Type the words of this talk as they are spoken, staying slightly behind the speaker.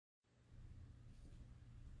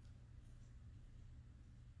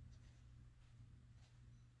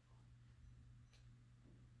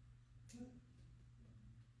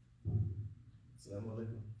Assalamu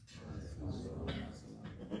alaikum.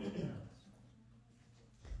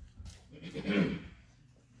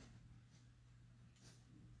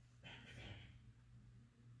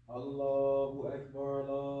 Allahu Akbar,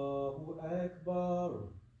 Allahu Akbar,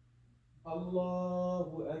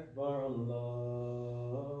 Allahu Akbar, Allahu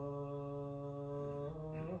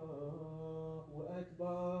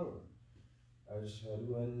Akbar. Ashhadu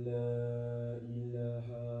an la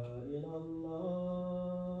ilaha illallah.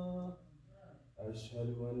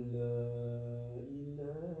 Ashhadu an la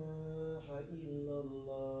ilaha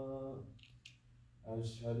illallah.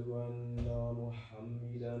 Ashhadu anna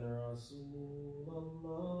Muhammadan Rasulullah.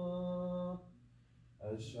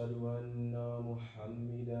 Ashhadu anna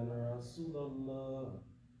Muhammadan Rasulullah.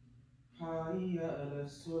 Hayya ala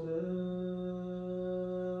salah.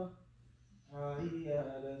 Hayya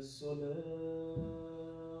ala salah.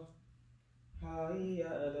 Hayya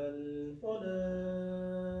ala al-falah.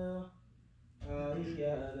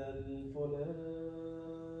 Hayya ala al-falah.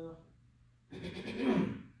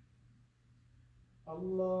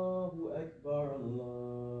 Allahu Akbar, Allahu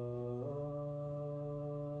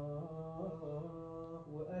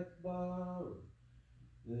Akbar,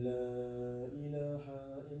 La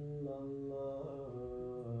ilaha illallah.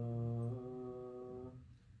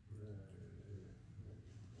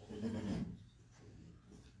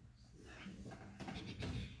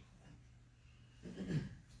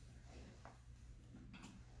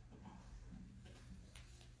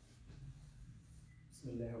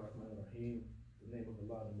 Bismillahirrahmanirrahim. In the name of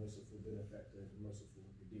Allah, the merciful benefactor, the merciful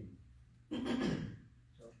redeemer.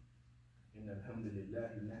 إن الحمد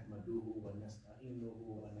لله نحمده ونستعينه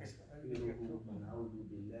ونستغفره ونعوذ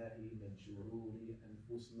بالله من شرور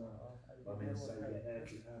أنفسنا ومن سيئات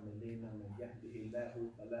أعمالنا من يهده الله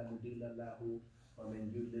فلا مضل له ومن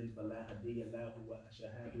يضلل فلا هادي له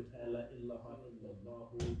وأشهد أن لا إله إلا الله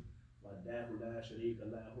وحده لا شريك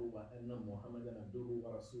له وأن محمدا عبده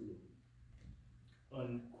ورسوله.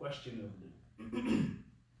 Unquestionably,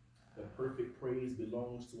 the perfect praise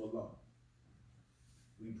belongs to Allah.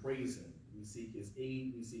 We praise Him. We seek His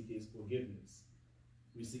aid. We seek His forgiveness.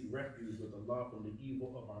 We seek refuge with Allah from the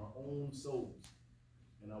evil of our own souls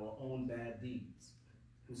and our own bad deeds.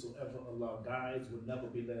 Whosoever Allah guides will never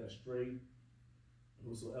be led astray. And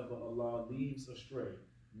whosoever Allah leaves astray,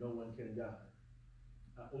 no one can guide.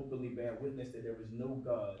 I openly bear witness that there is no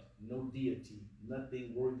God, no deity,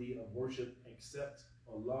 nothing worthy of worship except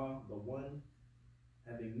Allah, the One,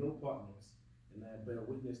 having no partners. And I bear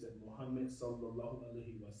witness that Muhammad sallallahu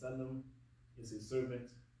alaihi wasallam is his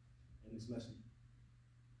servant and his messenger.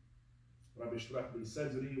 Rabbi shrah li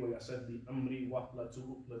sadri wa yassir li amri wahlul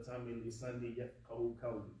 'uqdatam min lisani yafqahu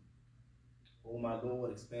qawli. Oh my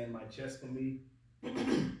Lord, expand my chest for me,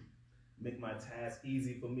 make my task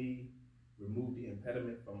easy for me, remove the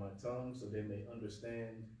impediment from my tongue so they may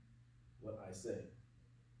understand what I say.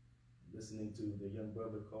 Listening to the young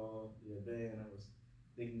brother call the Adhan, I was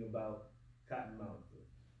thinking about Cottonmouth,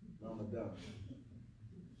 Ramadan.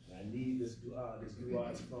 I need this dua. This dua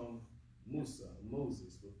is from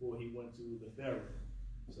Moses, before he went to the Pharaoh.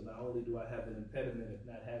 So not only do I have an impediment of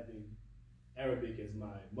not having Arabic as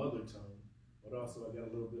my mother tongue, but also I got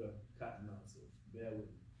a little bit of Cottonmouth, so bear with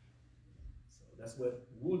me. So that's what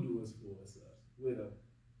wudu is for. It's a way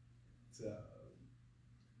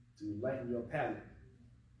to lighten your palate,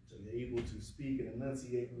 so you're able to speak and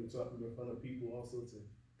enunciate when you're talking in front of people, also to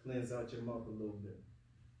cleanse out your mouth a little bit.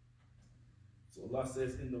 So Allah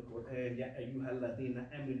says in the Quran, Ya ayyuhalladhina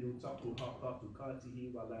aminu taqu haqqa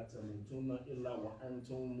tuqatihi wa la tamutunna illa wa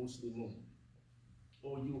antum muslimun.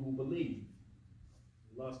 O you who believe,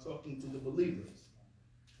 Allah is talking to the believers.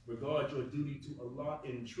 Regard your duty to Allah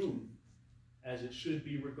in truth as it should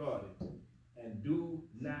be regarded, and do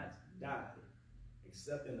not die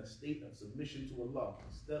except in a state of submission to Allah,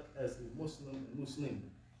 except as a Muslim and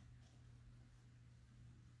Muslim.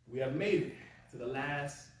 We have made it to the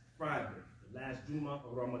last Friday, the last Jummah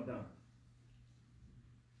of Ramadan.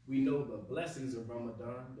 We know the blessings of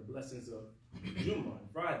Ramadan, the blessings of Jummah and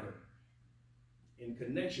Friday in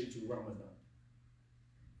connection to Ramadan.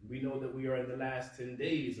 We know that we are in the last 10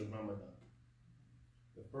 days of Ramadan.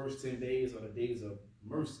 The first 10 days are the days of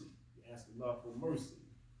mercy. We ask Allah for mercy.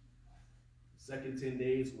 The second 10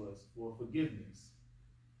 days was for forgiveness.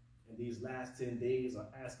 And these last 10 days are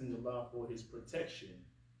asking Allah for His protection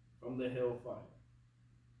from the hellfire.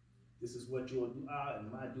 This is what your dua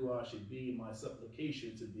and my dua should be, my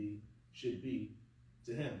supplication should be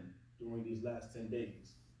to Him during these last 10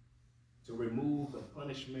 days. To remove the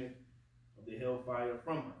punishment of the hellfire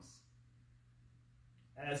from us.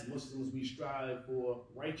 As Muslims, we strive for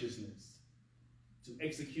righteousness, to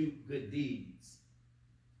execute good deeds,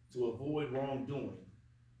 to avoid wrongdoing,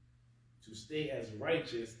 to stay as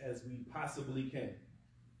righteous as we possibly can.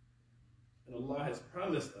 And Allah has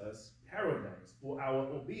promised us paradise for our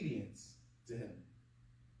obedience to him,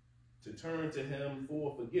 to turn to him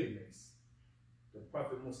for forgiveness. The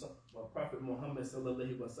Prophet Muhammad sallallahu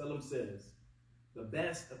alaihi wasallam says, the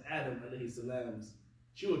best of Adam alayhi salam's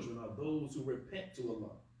children are those who repent to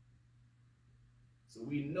Allah. So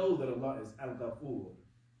we know that Allah is Al-Ghafur,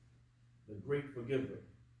 the great forgiver.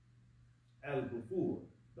 Al-Ghafur,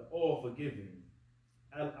 the all-forgiving.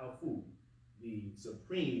 Al-Afu, the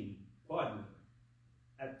supreme pardoner.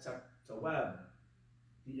 At-Tawwab,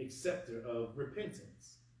 the acceptor of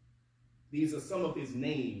repentance. These are some of his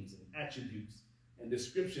names and attributes and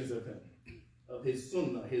descriptions of him, of his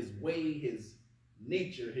sunnah, his way, his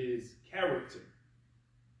nature, his character.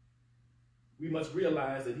 We must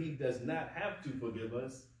realize that he does not have to forgive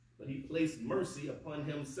us, but he placed mercy upon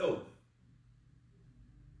himself.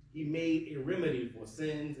 He made a remedy for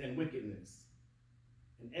sins and wickedness,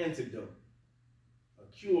 an antidote, a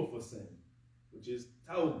cure for sin, which is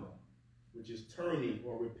tawbah, which is turning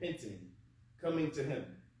or repenting, coming to him.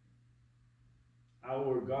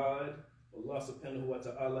 Our God, Allah subhanahu wa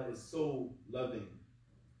ta'ala, is so loving,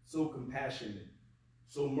 so compassionate,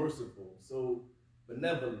 so merciful, so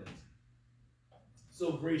benevolent,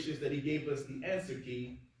 so gracious that he gave us the answer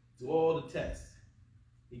key to all the tests.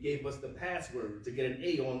 He gave us the password to get an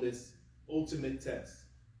A on this ultimate test.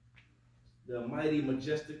 The mighty,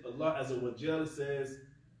 majestic Allah Azza wa Jal says,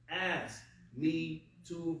 ask me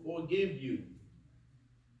to forgive you,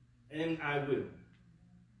 and I will.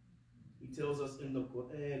 He tells us in the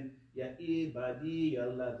Quran, Ya ibadi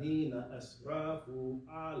alladhina asrafu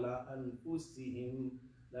ala anfusihim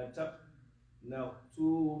la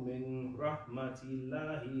taqnatu min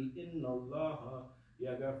rahmatillahi inna Allaha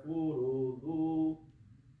yaghfiru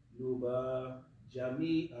dhunuba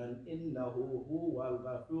jami'an innahu huwal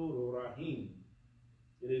ghafurur rahim.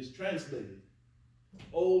 It is translated,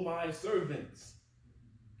 O my servants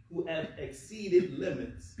who have exceeded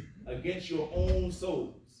limits against your own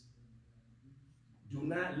souls, do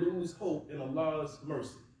not lose hope in Allah's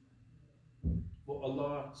mercy, for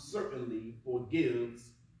Allah certainly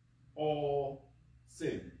forgives all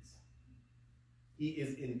sins. He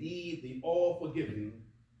is indeed the all-forgiving,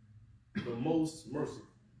 the most merciful.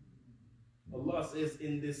 Allah says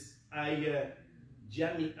in this ayah,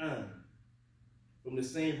 Jami'an, from the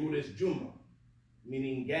same root as Juma,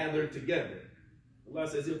 meaning gathered together. Allah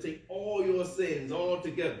says he'll take all your sins all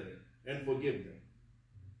together and forgive them.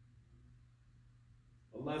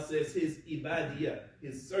 Allah says his ibadiyah,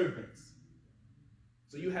 his servants.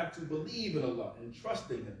 So you have to believe in Allah and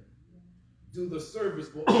trust in him. Do the service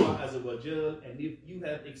for Allah Azza wa Jal, and if you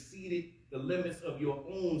have exceeded the limits of your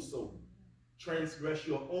own soul, transgressed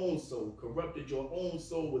your own soul, corrupted your own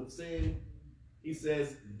soul with sin, he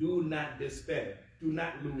says, do not despair, do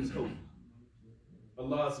not lose hope.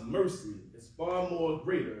 Allah's mercy is far more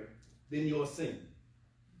greater than your sin.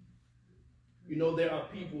 You know, there are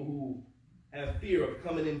people who have fear of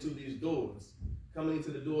coming into these doors, coming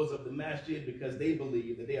into the doors of the masjid because they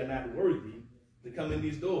believe that they are not worthy to come in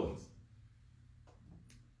these doors.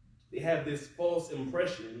 They have this false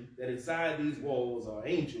impression that inside these walls are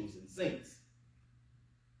angels and saints.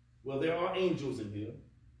 Well, there are angels in here.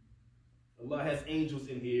 Allah has angels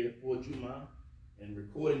in here for Jummah and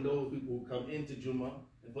recording those people who come into Jummah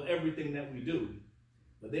and for everything that we do.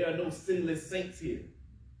 But there are no sinless saints here.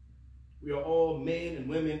 We are all men and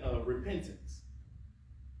women of repentance.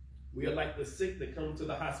 We are like the sick that come to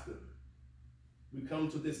the hospital. We come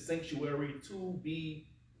to this sanctuary to be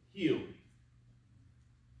healed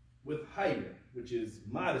with haya, which is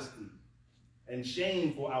modesty, and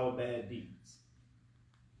shame for our bad deeds.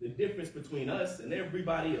 The difference between us and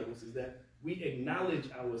everybody else is that we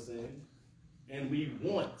acknowledge our sin and we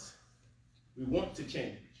want to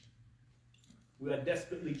change. We are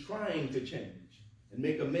desperately trying to change and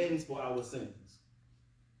make amends for our sins.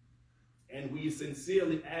 And we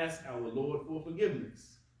sincerely ask our Lord for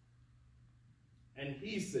forgiveness. And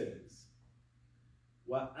he says,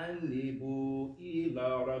 وَأَنِّبُوا إِلَىٰ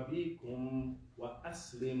رَبِّكُمْ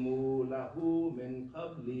وَأَسْلِمُوا لَهُ مِنْ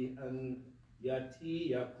قَبْلِ أَنْ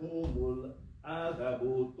يَأْتِيَكُمُ الْعَذَابُ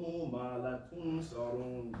ثُمَّ لَا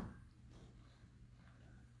تُنصَرُونَ.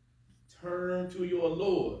 Turn to your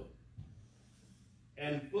Lord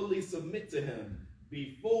and fully submit to him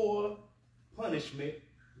before punishment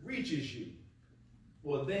reaches you,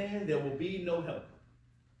 for then there will be no help.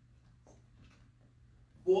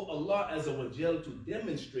 For Allah Azza wa Jal to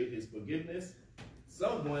demonstrate his forgiveness,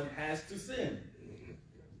 someone has to sin.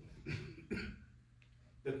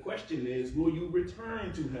 The question is, will you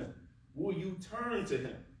return to him? Will you turn to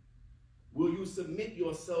him? Will you submit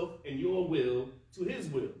yourself and your will to his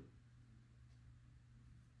will?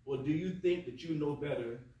 Or do you think that you know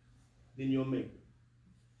better than your maker?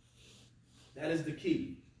 That is the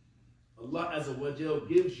key. Allah Azza wa Jal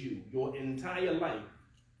gives you your entire life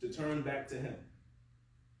to turn back to him.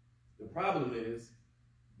 The problem is,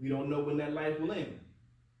 we don't know when that life will end.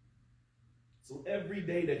 So every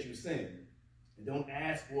day that you sin and don't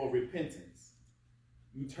ask for repentance,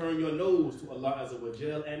 you turn your nose to Allah Azza wa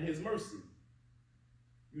Jal and his mercy.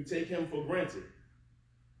 You take him for granted.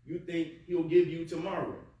 You think he'll give you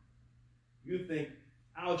tomorrow. You think,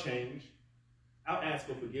 I'll change. I'll ask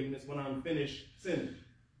for forgiveness when I'm finished sinning.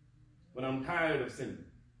 When I'm tired of sinning.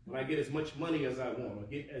 When I get as much money as I want. Or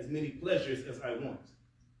get as many pleasures as I want.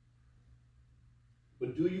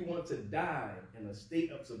 But do you want to die in a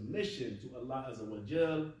state of submission to Allah Azza wa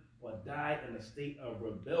Jal, or die in a state of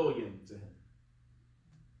rebellion to him?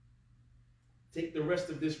 Take the rest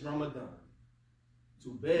of this Ramadan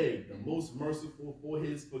to beg the most merciful for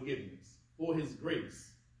his forgiveness, for his grace,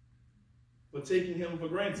 for taking him for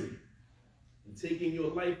granted, and taking your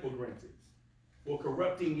life for granted, for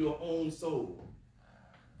corrupting your own soul,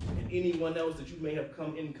 and anyone else that you may have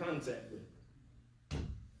come in contact with.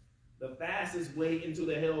 The fastest way into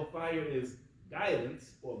the hellfire is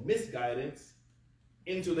guidance or misguidance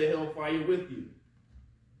into the hellfire with you.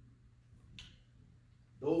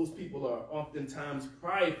 Those people are oftentimes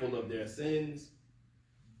prideful of their sins,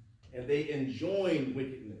 and they enjoin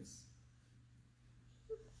wickedness.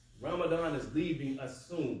 Ramadan is leaving us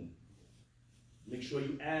soon. Make sure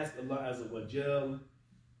you ask Allah Azza wa Jal,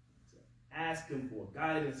 ask him for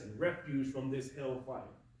guidance and refuge from this hellfire.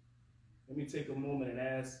 Let me take a moment and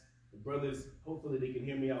ask the brothers, hopefully they can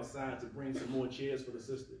hear me outside, to bring some more chairs for the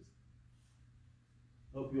sisters.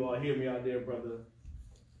 Hope you all hear me out there, brother.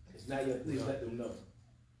 If not yet, please let them know.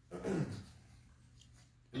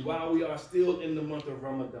 And while we are still in the month of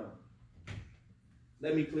Ramadan,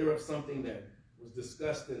 let me clear up something that was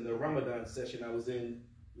discussed in the Ramadan session I was in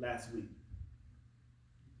last week.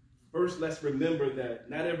 First, let's remember that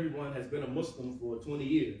not everyone has been a Muslim for 20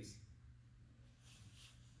 years.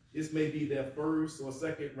 This may be their first or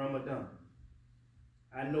second Ramadan.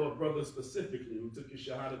 I know a brother specifically who took his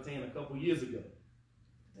Shahadatain a couple years ago.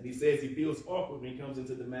 And he says he feels awkward when he comes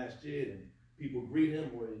into the masjid and people greet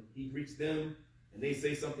him, or he greets them, and they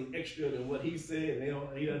say something extra than what he said,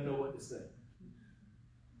 and he doesn't know what to say.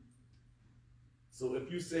 So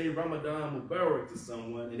if you say Ramadan Mubarak to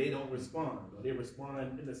someone and they don't respond, or they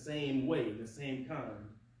respond in the same way, in the same kind,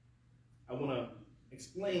 I want to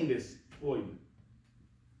explain this for you.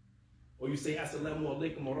 Or you say Assalamu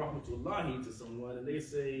alaikum wa rahmatullahi to someone, and they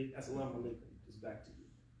say Assalamu alaikum, just back to you.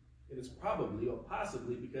 It is probably or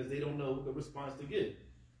possibly because they don't know the response to give.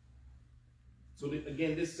 So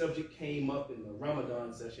again, this subject came up in the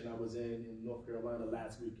Ramadan session I was in North Carolina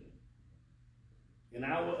last weekend. In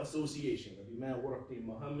our association of Imam Waraqi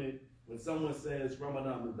Muhammad, when someone says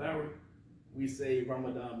Ramadan Mubarak, we say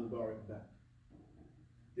Ramadan Mubarak back.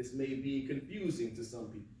 This may be confusing to some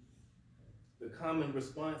people. The common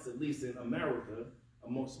response, at least in America,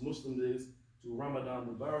 amongst Muslims, is to Ramadan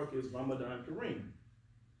Mubarak is Ramadan Kareem.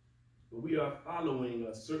 But we are following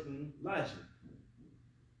a certain logic.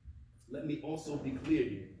 Let me also be clear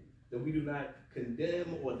here that we do not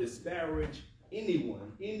condemn or disparage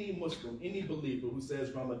anyone, any Muslim, any believer who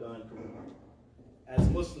says Ramadan Kareem. As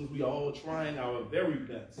Muslims, we are all trying our very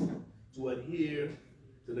best to adhere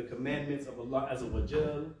to the commandments of Allah Azza wa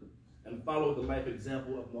Jal and follow the life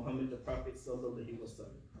example of Muhammad the Prophet Sallallahu Alaihi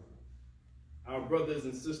Wasallam. Our brothers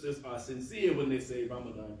and sisters are sincere when they say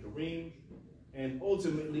Ramadan Kareem, and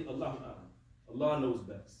ultimately Allah knows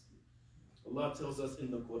best. Allah tells us in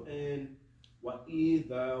the Quran,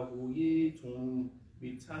 وَإِذَا هُيِّتُمْ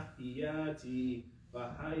بِتَحِيَّاتِ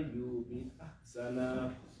فَحَيُّوا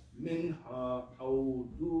بِأَحْسَنَ مِنْهَا أَوْ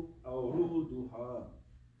رُدُّوهَا.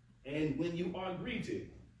 And when you are greeted,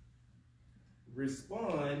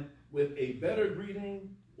 respond with a better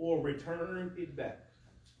greeting or return it back.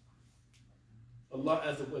 Allah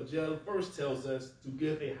Azza wa Jal first tells us to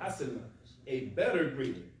give a hasana, a better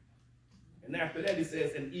greeting. And after that, he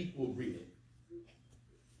says an equal greeting.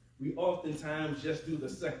 We oftentimes just do the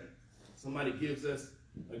second. Somebody gives us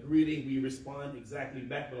a greeting, we respond exactly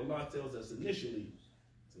back, but Allah tells us initially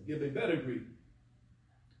to give a better greeting.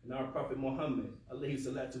 And our Prophet Muhammad, alayhi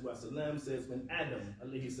salatu wasalam, says when Adam,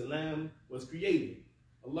 alayhi salam, was created,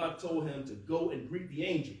 Allah told him to go and greet the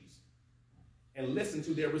angels and listen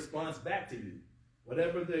to their response back to you.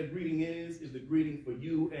 Whatever their greeting is the greeting for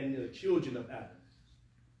you and the children of Adam.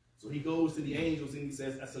 So he goes to the angels and he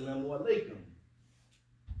says, Assalamu alaikum.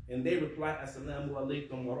 And they reply, Assalamu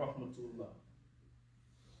alaikum wa rahmatullah.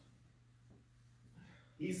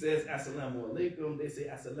 He says, Assalamu alaikum. They say,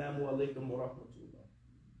 Assalamu alaikum wa rahmatullah.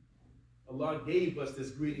 Allah gave us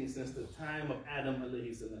this greeting since the time of Adam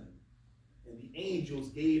alayhi salam. And the angels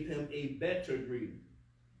gave him a better greeting.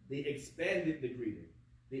 They expanded the greeting.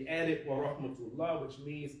 They added wa rahmatullah, which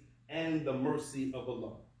means, and the mercy of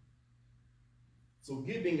Allah. So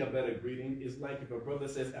giving a better greeting is like if a brother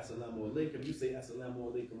says Assalamu alaikum, you say Assalamu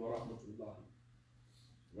alaikum wa rahmatullah.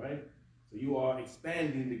 Right? So you are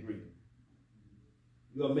expanding the greeting.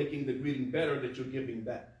 You are making the greeting better that you're giving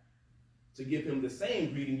back. To give him the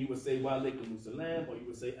same greeting, you would say wa alaikum salam, or you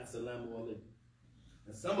would say Assalamu alaikum.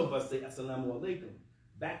 And some of us say Assalamu alaikum,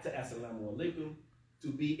 back to Assalamu alaikum, to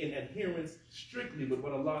be in adherence strictly with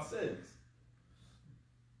what Allah says.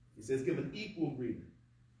 He says give an equal greeting.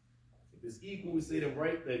 If it's equal, we say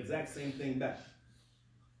the exact same thing back.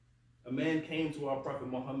 A man came to our Prophet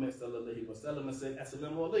Muhammad sallallahu alaihi wasallam and said,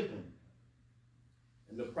 Assalamu alaikum.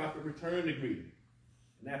 And the Prophet returned the greeting.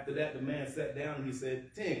 And after that, the man sat down and he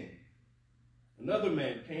said, 10. Another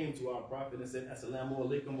man came to our Prophet and said, Assalamu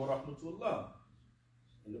alaikum wa rahmatullah.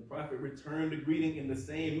 And the Prophet returned the greeting in the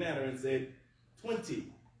same manner and said,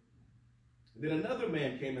 20. And then another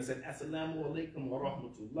man came and said, Assalamu alaikum wa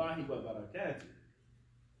rahmatullahi wa barakatuh.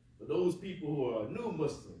 For those people who are new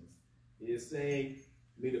Muslims, he is saying,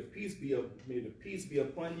 may the peace be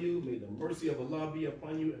upon you, may the mercy of Allah be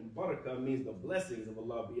upon you, and barakah means the blessings of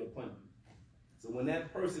Allah be upon you. So when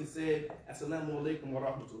that person said, Assalamu alaikum wa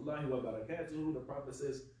rahmatullahi wa barakatuh, the Prophet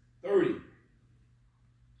says, 30.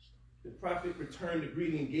 The Prophet returned the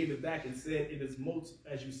greeting and gave it back and said, it is,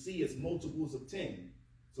 as you see, it's multiples of 10.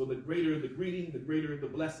 So the greater the greeting, the greater the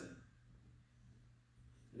blessing.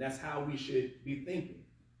 And that's how we should be thinking,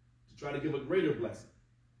 to try to give a greater blessing.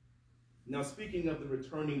 Now, speaking of the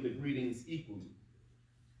returning the greetings equally,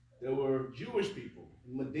 there were Jewish people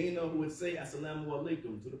in Medina who would say Assalamu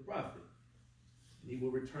alaikum to the Prophet. He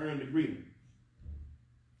will return the greeting.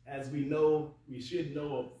 As we know, we should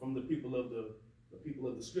know from the people of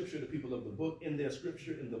the scripture, the people of the book, in their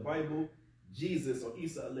scripture, in the Bible, Jesus or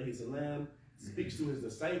Isa alayhi salam speaks to his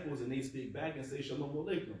disciples and they speak back and say Shalom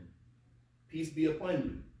alaikum. Peace be upon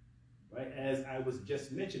you. Right? As I was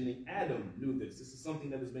just mentioning, Adam knew this. This is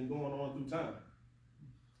something that has been going on through time.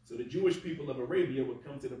 So the Jewish people of Arabia would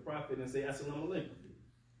come to the Prophet and say Assalamu alaikum.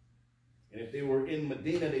 And if they were in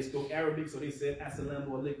Medina, they spoke Arabic, so they said Assalamu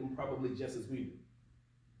alaikum probably just as we do.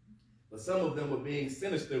 But some of them were being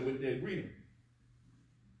sinister with their greeting.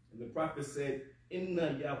 And the Prophet said,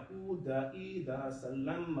 Inna Yahuda ida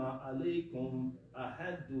salama alaykum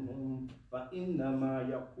ahaduhum fa inna ma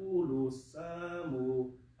yaqulu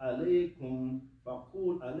samu alaykum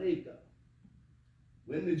faqul alayka.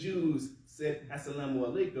 When the Jews said Assalamu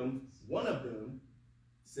alaikum, one of them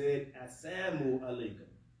said Assamu alaikum,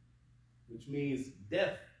 which means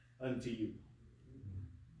death unto you.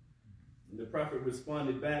 And the Prophet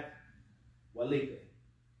responded back, Walika,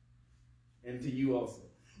 and to you also.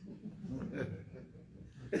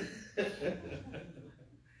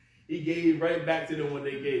 He gave right back to them what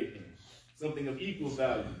they gave him, something of equal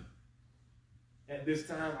value. At this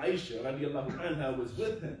time, Aisha radiallahu anha was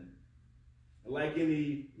with him. And like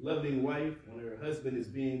any loving wife, when her husband is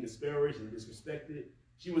being disparaged and disrespected,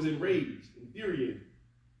 she was enraged, infuriated.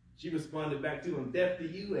 She responded back to him, death to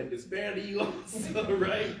you and despair to you also,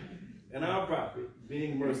 right? And our Prophet,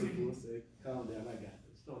 being merciful, said, calm down, I got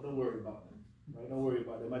this. Don't worry about them. Right? Don't worry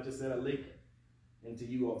about them. I just said alayka, and to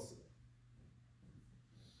you also.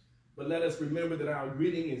 But let us remember that our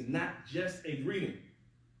greeting is not just a greeting,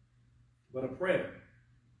 but a prayer.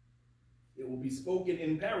 It will be spoken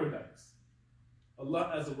in paradise.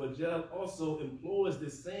 Allah Azza wa Jal also implores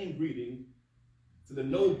this same greeting to the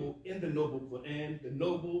noble in the noble Quran, the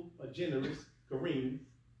noble, generous Kareem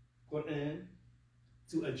Quran,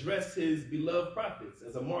 to address his beloved prophets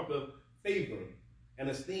as a mark of favor and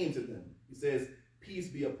esteem to them. He says, peace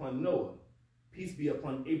be upon Noah, peace be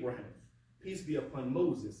upon Abraham, peace be upon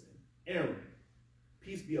Moses and Aaron,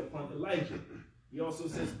 peace be upon Elijah. He also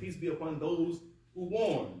says, peace be upon those who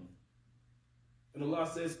warn. And Allah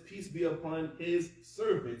says, peace be upon his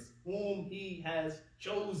servants whom he has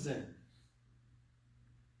chosen.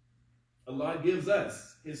 Allah gives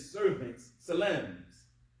us, his servants, salams.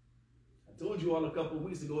 I told you all a couple of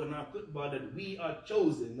weeks ago in our khutbah that we are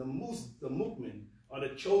chosen. The mu'min are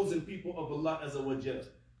the chosen people of Allah Azza wa Jal.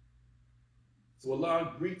 So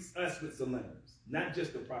Allah greets us with salams, not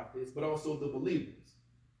just the prophets, but also the believers.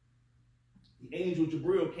 The angel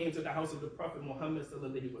Jibril came to the house of the Prophet Muhammad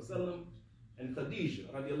sallallahu alaihi wasallam, and Khadijah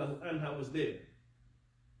radiallahu anha was there.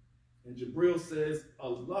 And Jibril says,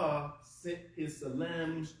 Allah sent his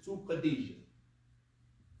salams to Khadijah.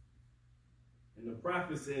 And the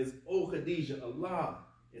Prophet says, O Khadijah, Allah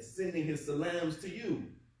is sending his salams to you.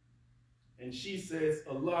 And she says,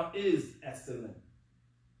 Allah is as-salam.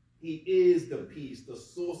 He is the peace, the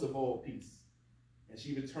source of all peace. And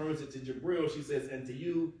she returns it to Jibril. She says, and to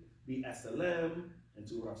you be as-salam, and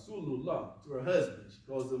to Rasulullah, to her husband. She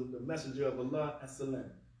calls him the messenger of Allah as-salam.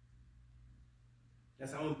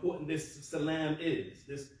 That's how important this salam is,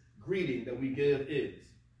 this greeting that we give is.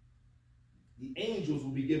 The angels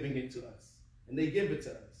will be giving it to us, and they give it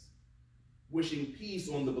to us, wishing peace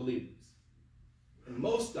on the believers. And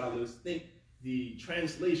most scholars think the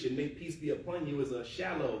translation, may peace be upon you, is a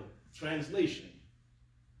shallow translation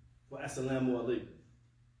for assalamu alaikum.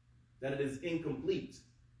 That it is incomplete.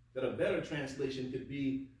 That a better translation could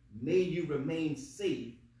be, may you remain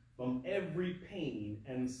safe from every pain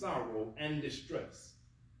and sorrow and distress.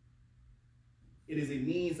 It is a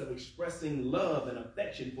means of expressing love and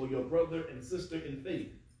affection for your brother and sister in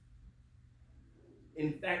faith.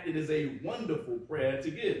 In fact, it is a wonderful prayer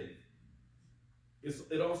to give.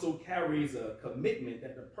 It also carries a commitment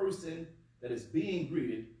that the person that is being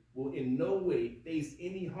greeted will in no way face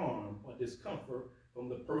any harm or discomfort from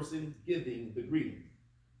the person giving the greeting.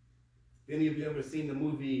 If any of you ever seen the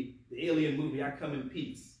movie, the Alien movie, I Come in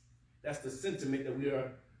Peace, that's the sentiment that we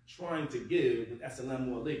are trying to give with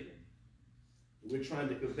Assalamu Alaikum. We're trying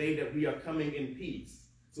to convey that we are coming in peace.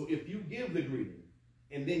 So if you give the greeting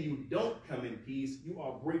and then you don't come in peace, you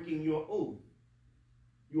are breaking your oath.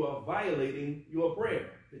 You are violating your prayer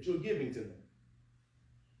that you're giving to them.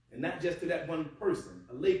 And not just to that one person.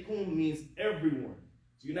 Alaykum means everyone.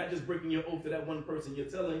 So you're not just breaking your oath to that one person you're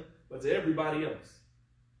telling, but to everybody else.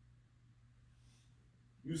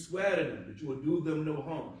 You swear to them that you will do them no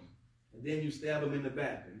harm. And then you stab them in the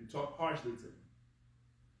back and you talk harshly to them.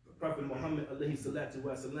 The Prophet Muhammad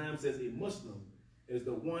ﷺ says a Muslim is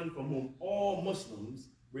the one from whom all Muslims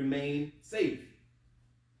remain safe.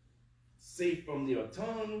 Safe from their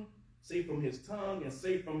tongue, safe from his tongue, and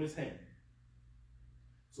safe from his hand.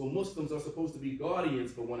 So Muslims are supposed to be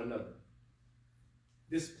guardians for one another.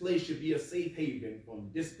 This place should be a safe haven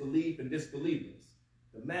from disbelief and disbelievers.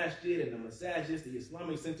 The masjid and the masajids, the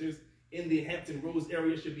Islamic centers in the Hampton Roads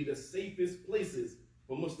area should be the safest places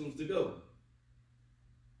for Muslims to go.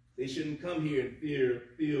 They shouldn't come here and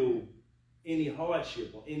feel any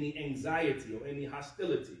hardship or any anxiety or any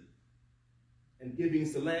hostility. And giving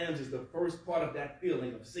salams is the first part of that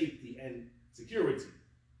feeling of safety and security.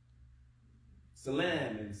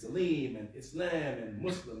 Salam and Salim and Islam and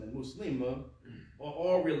Muslim and Muslima are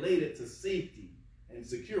all related to safety and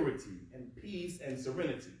security and peace and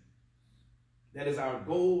serenity. That is our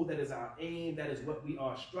goal, that is our aim, that is what we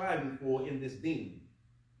are striving for in this deen.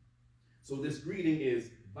 So this greeting is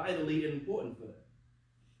vitally important for that.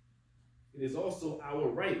 It is also our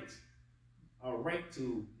right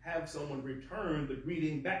to have someone return the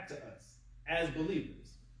greeting back to us as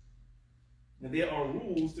believers. And there are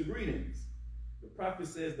rules to greetings. The Prophet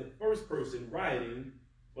says the first person riding,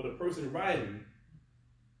 or the person riding,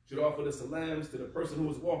 should offer the salams to the person who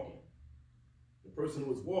is walking. The person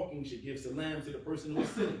who is walking should give salams to the person who is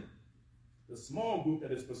sitting. The small group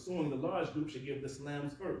that is pursuing the large group should give the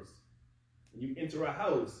salams first. When you enter a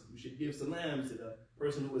house, you should give salams to the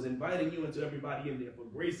person who is inviting you and to everybody in there for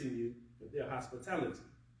gracing you with their hospitality.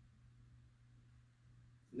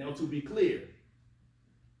 Now, to be clear,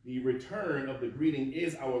 the return of the greeting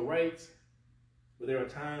is our right, but there are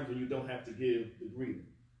times when you don't have to give the greeting.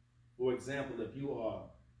 For example, if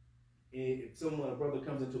a brother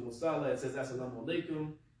comes into Musalla and says Assalamu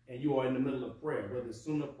Alaikum, and you are in the middle of prayer, whether it's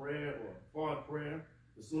Sunnah prayer or Fard prayer,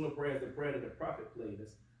 the Sunnah prayer is the prayer that the Prophet played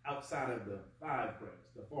that's outside of the 5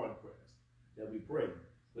 prayers, the Fard prayers that we pray.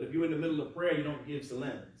 But if you're in the middle of prayer, you don't give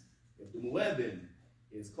salams. If the muezzin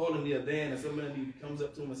is calling the adhan and somebody comes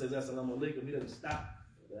up to him and says Assalamu Alaikum, he doesn't stop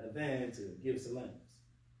the adhan to give salams.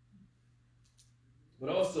 But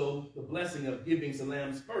also, the blessing of giving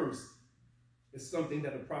salams first is something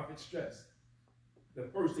that the Prophet stressed. The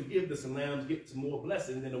first to give the salams gets more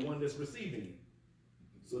blessing than the one that's receiving it.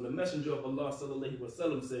 So the Messenger of Allah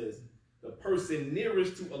ﷺ says, the person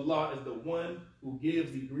nearest to Allah is the one who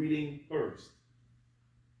gives the greeting first.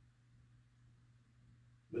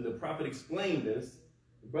 When the Prophet explained this,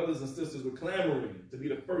 the brothers and sisters were clamoring to be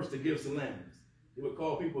the first to give salams. They would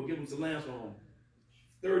call people, give them salams from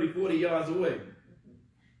 30, 40 yards away.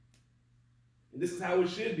 And this is how it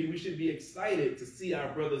should be. We should be excited to see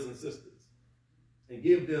our brothers and sisters and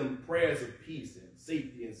give them prayers of peace and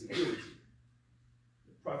safety and security.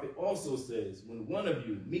 The Prophet also says, when one of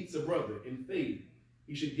you meets a brother in faith,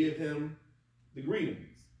 he should give him the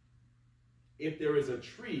greetings. If there is a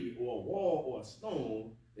tree or a wall or a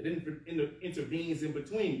stone that intervenes in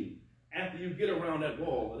between you, after you get around that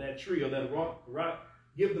wall or that tree or that rock,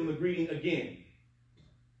 give them the greeting again.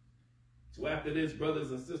 So after this,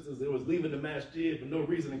 brothers and sisters, they was leaving the masjid for no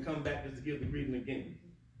reason and come back just to give the greeting again.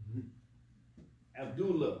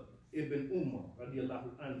 Abdullah ibn Umar, radiallahu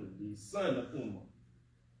anhu, the son of Umar,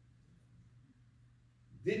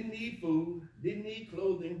 didn't need food, didn't need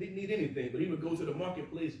clothing, didn't need anything, but he would go to the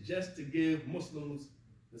marketplace just to give Muslims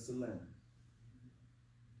the salam.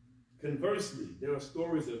 Conversely, there are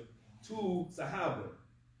stories of two Sahaba,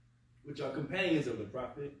 which are companions of the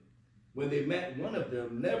Prophet. When they met, one of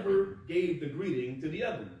them never gave the greeting to the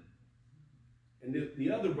other one. And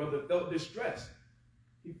the other brother felt distressed.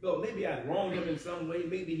 He felt maybe I'd wronged him in some way,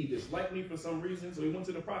 maybe he disliked me for some reason, so he went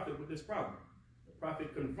to the Prophet with this problem. The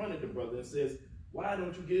Prophet confronted the brother and says, why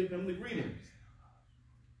don't you give him the greetings?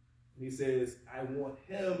 And he says, I want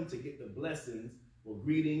him to get the blessings for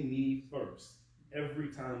greeting me first, every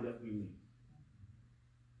time that we meet.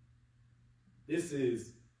 This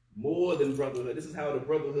is more than brotherhood. This is how the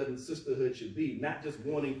brotherhood and sisterhood should be. Not just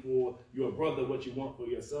wanting for your brother what you want for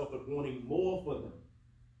yourself, but wanting more for them.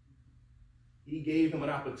 He gave him an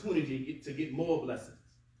opportunity to get more blessings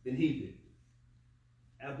than he did.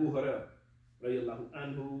 Abu Hurairah, radiallahu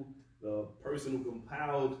anhu, the person who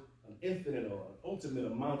compiled an infinite or an ultimate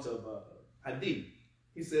amount of hadith,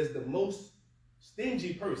 he says the most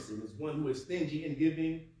stingy person is one who is stingy in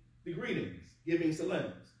giving the greetings, giving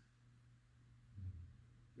salams.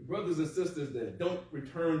 The brothers and sisters that don't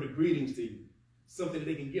return the greetings to you, something that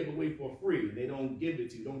they can give away for free, they don't give it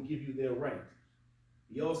to you, don't give you their right.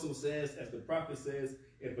 He also says, as the Prophet says,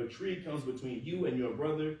 if a tree comes between you and your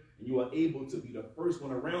brother, and you are able to be the first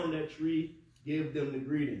one around that tree, give them the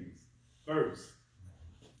greetings first.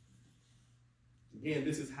 Again,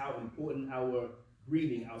 this is how important our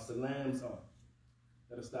greeting, our salams are.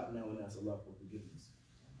 Let us stop now and ask Allah for forgiveness.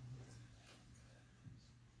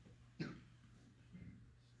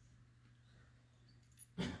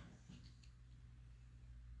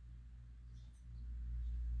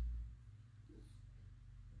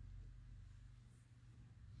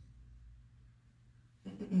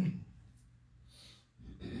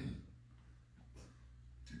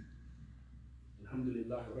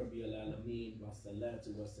 Alhamdulillah Rabbil Alameen wa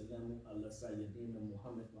salatu wa salamu ala Sayyidina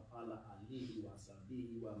Muhammad wa ala alihi wa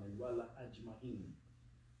sahbihi wa man wala ajma'in.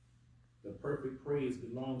 The perfect praise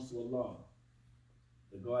belongs to Allah,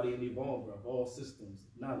 the guardian evolver of all systems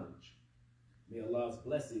of knowledge. May Allah's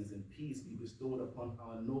blessings and peace be bestowed upon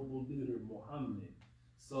our noble leader Muhammad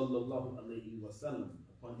sallallahu alayhi wa sallam,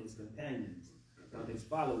 upon his companions, upon his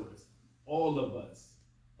followers, all of us,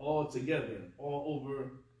 all together, all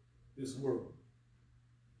over this world.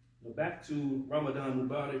 Now back to Ramadan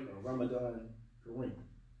Mubarak or Ramadan Kareem.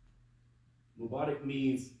 Mubarak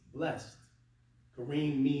means blessed.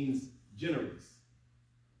 Kareem means generous.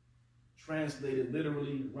 Translated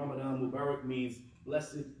literally, Ramadan Mubarak means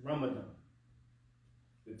blessed Ramadan.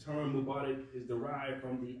 The term Mubarak is derived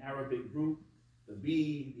from the Arabic root, the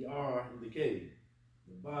B, the R, and the K,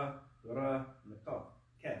 the Ba, the Ra, and the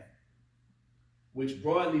Kaf, which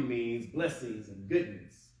broadly means blessings and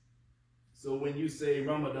goodness. So when you say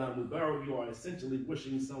Ramadan Mubarak, you are essentially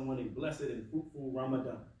wishing someone a blessed and fruitful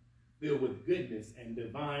Ramadan, filled with goodness and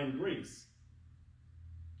divine grace.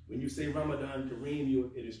 When you say Ramadan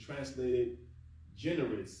Kareem, it is translated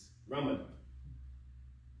generous Ramadan.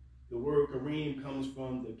 The word Kareem comes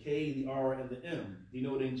from the K, the R, and the M,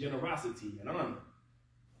 denoting generosity and honor.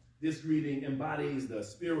 This greeting embodies the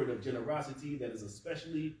spirit of generosity that is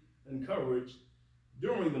especially encouraged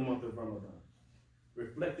during the month of Ramadan,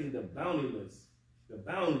 reflecting the boundless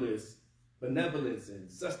benevolence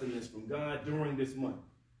and sustenance from God during this month.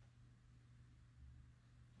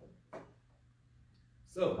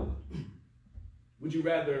 So, would you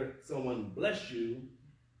rather someone bless you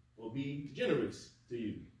or be generous to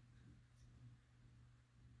you?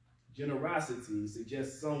 Generosity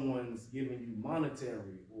suggests someone's giving you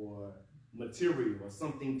monetary or material or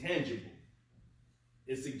something tangible.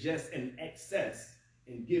 It suggests an excess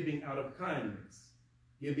in giving out of kindness,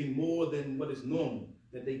 giving more than what is normal,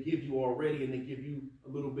 that they give you already and they give you a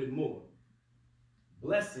little bit more.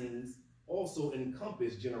 Blessings also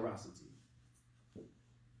encompass generosity.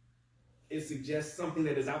 It suggests something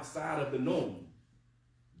that is outside of the norm.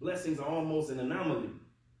 Blessings are almost an anomaly.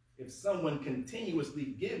 If someone continuously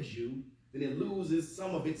gives you, then it loses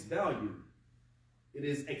some of its value. It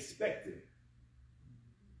is expected.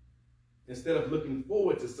 Instead of looking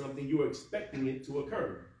forward to something, you are expecting it to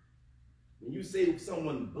occur. When you say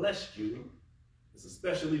someone blessed you, it's a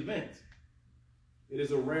special event. It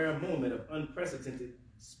is a rare moment of unprecedented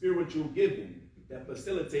spiritual giving that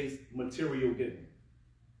facilitates material giving.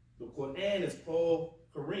 The Quran is called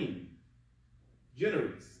Kareem,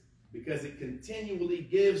 generous. because it continually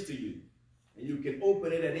gives to you, and you can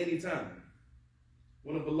open it at any time.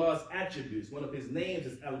 One of Allah's attributes, one of his names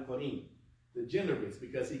is Al-Kareem, the generous,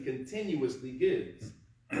 because he continuously gives.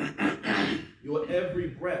 Your every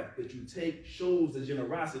breath that you take shows the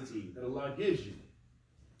generosity that Allah gives you.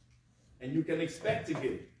 And you can expect to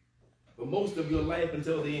give for most of your life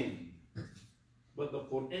until the end. But the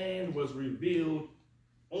Quran was revealed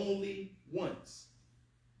only once.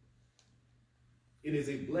 It is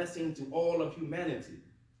a blessing to all of humanity.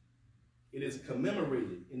 It is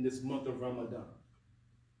commemorated in this month of Ramadan.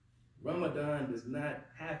 Ramadan does not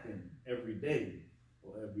happen every day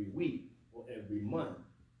or every week or every month,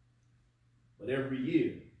 but every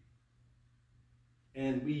year.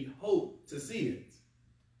 And we hope to see it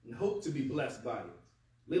and hope to be blessed by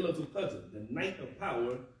it. Laylatul Qadr, the night of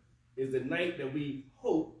power, is the night that we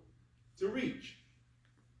hope to reach,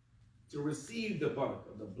 to receive the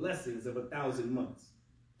barakah, the blessings of 1,000 months.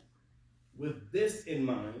 With this in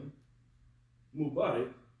mind,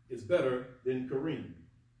 Mubarak is better than Kareem.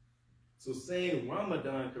 So saying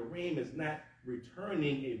Ramadan Kareem is not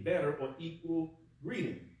returning a better or equal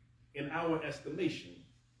greeting in our estimation.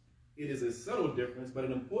 It is a subtle difference, but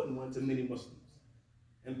an important one to many Muslims.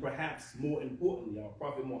 And perhaps more importantly, our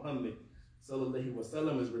Prophet Muhammad sallallahu alaihi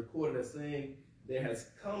wasallam is recorded as saying, there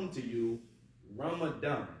has come to you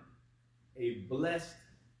Ramadan, a blessed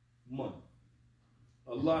month.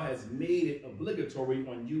 Allah has made it obligatory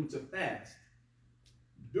on you to fast.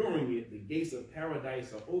 During it, the gates of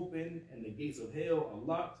paradise are open and the gates of hell are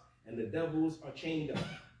locked and the devils are chained up.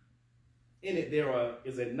 In it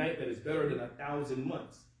is a night that is better than 1,000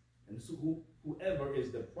 months. And so whoever is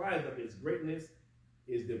deprived of its greatness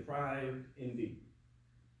is deprived indeed.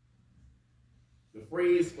 The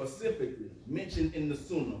phrase specifically mentioned in the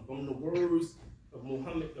Sunnah from the words of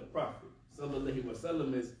Muhammad the Prophet sallallahu alaihi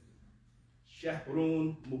wasallam is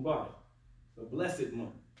Shahrun Mubarak, the blessed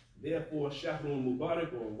month. Therefore, Shahrun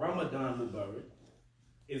Mubarak or Ramadan Mubarak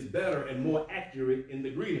is better and more accurate in the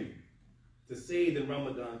greeting to say than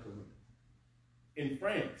Ramadan Kareem. In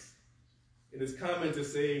France, it is common to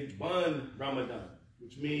say Bon Ramadan,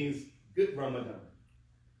 which means good Ramadan.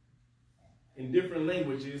 In different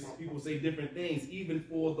languages, people say different things, even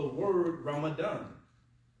for the word Ramadan.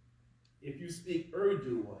 If you speak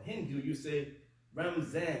Urdu or Hindu, you say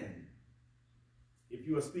Ramzan. If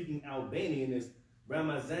you are speaking Albanian, it's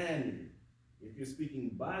Ramazani. If you're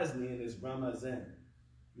speaking Bosnian, it's Ramazan.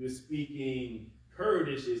 If you're speaking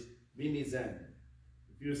Kurdish, it's Mimizan.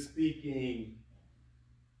 If you're speaking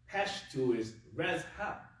Pashto, it's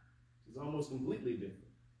Razha. It's almost completely different.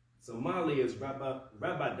 Somali is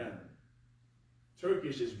Rabadan.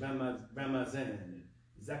 Turkish is Ramazan.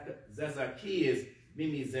 Zazaki is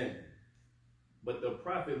Mimizan. But the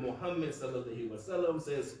Prophet Muhammad sallallahu alaihi wasallam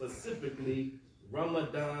says specifically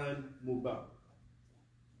Ramadan Mubarak.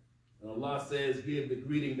 And Allah says, give the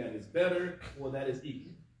greeting that is better or that is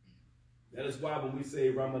equal. That is why when we say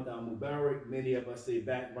Ramadan Mubarak, many of us say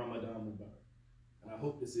back Ramadan Mubarak. And I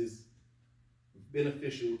hope this is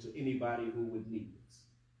beneficial to anybody who would need this.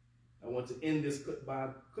 I want to end this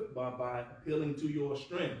khutbah by appealing to your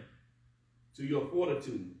strength, to your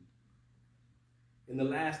fortitude. In the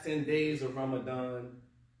last 10 days of Ramadan,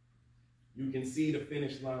 you can see the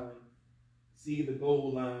finish line, see the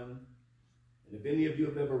goal line. And if any of you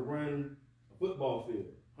have ever run a football field,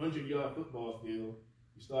 100-yard football field,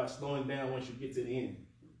 you start slowing down once you get to the end.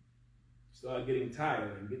 You start getting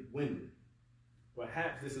tired and get winded.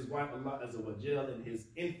 Perhaps this is why Allah Azza wa Jal in his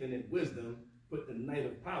infinite wisdom put the night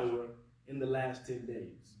of power in the last 10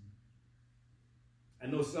 days. I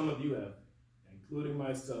know some of you have, including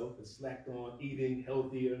myself, have slacked on eating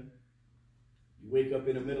healthier. You wake up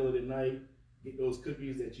in the middle of the night, get those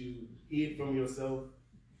cookies that you hid from yourself.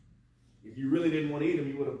 If you really didn't want to eat them,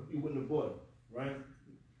 you wouldn't have bought them, right?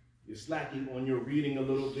 You're slacking on your reading a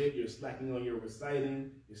little bit. You're slacking on your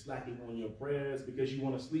reciting. You're slacking on your prayers because you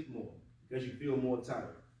want to sleep more, because you feel more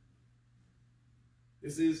tired.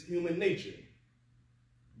 This is human nature.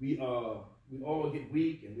 We all get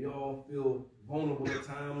weak and we all feel vulnerable at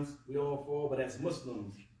times. We all fall, but as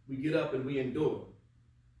Muslims, we get up and we endure.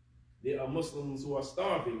 There are Muslims who are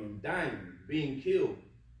starving and dying, being killed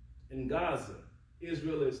in Gaza.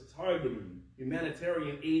 Israel is targeting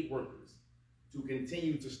humanitarian aid workers to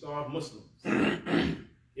continue to starve Muslims.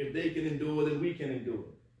 If they can endure, then we can endure.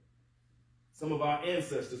 Some of our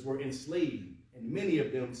ancestors were enslaved, and many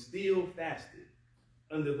of them still fasted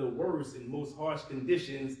under the worst and most harsh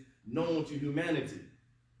conditions known to humanity.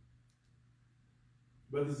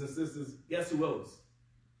 Brothers and sisters, guess who else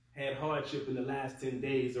had hardship in the last 10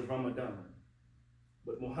 days of Ramadan?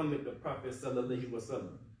 But Muhammad the Prophet sallallahu alaihi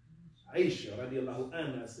wasallam. Aisha radiallahu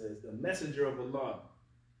anha says, the messenger of Allah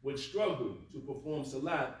would struggle to perform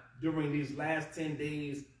salat during these last 10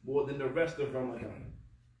 days more than the rest of Ramadan.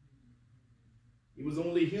 He was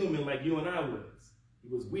only human like you and I was. He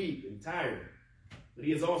was weak and tired. But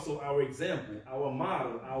he is also our example, our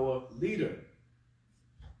model, our leader.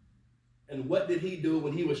 And what did he do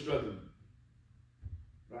when he was struggling?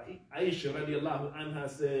 Right? Aisha radiallahu anha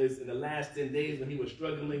says in the last 10 days when he was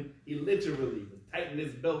struggling, he literally would tighten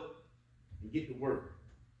his belt and get to work.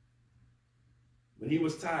 When he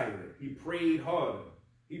was tired, he prayed harder.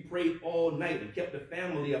 He prayed all night and kept the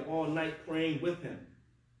family up all night praying with him.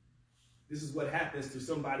 This is what happens to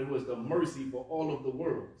somebody who is the mercy for all of the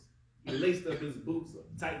worlds. He laced up his boots,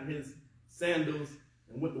 tightened his sandals,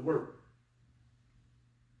 and went to work.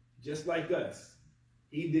 Just like us,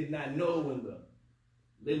 he did not know when the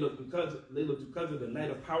Laylatul Qadr, the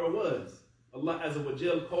night of power was. Allah Azza wa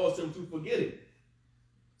Jal caused him to forget it.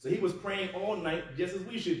 So he was praying all night just as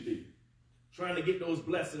we should be, trying to get those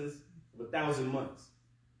blessings of 1,000 months.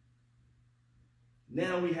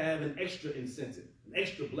 Now we have an extra incentive, an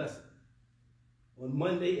extra blessing. On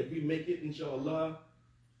Monday, if we make it, inshallah,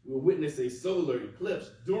 we'll witness a solar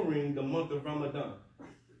eclipse during the month of Ramadan.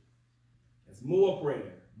 It's more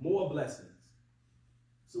prayer, more blessings.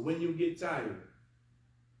 So when you get tired,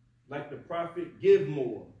 like the Prophet, give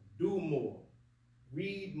more, do more,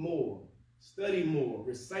 read more, study more,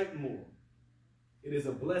 recite more. It is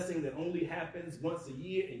a blessing that only happens once a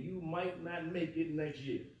year, and you might not make it next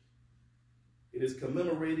year. It is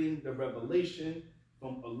commemorating the revelation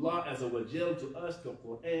from Allah Azza wa Jal to us, the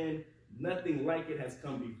Quran. Nothing like it has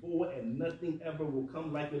come before, and nothing ever will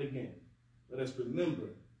come like it again. Let us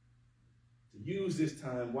remember to use this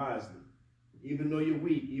time wisely. Even though you're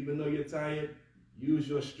weak, even though you're tired, use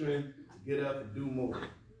your strength to get up and do more.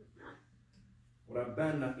 Our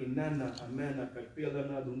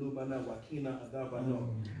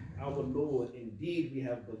Lord, indeed we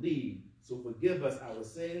have believed, so forgive us our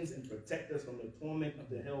sins and protect us from the torment of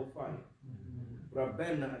the hellfire.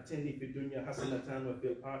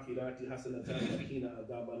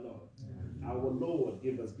 Our Lord,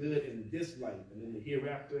 give us good in this life and in the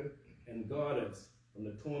hereafter, and guard us from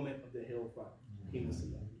the torment of the hellfire.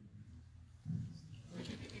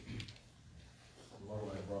 الله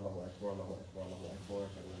أكبر الله أكبر الله أكبر الله أكبر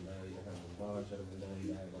أشهد أن لا إله إلا الله أشهد أن لا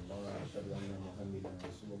إله إلا الله أشهد أن محمدا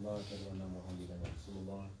رسول الله أشهد أن محمدا رسول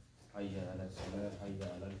الله حي على الصلاة حي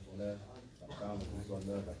على الفلاح أقامت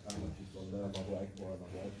الصلاة أقامت الصلاة الله أكبر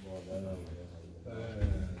الله أكبر لا إله إلا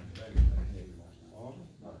الله.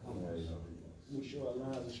 We show our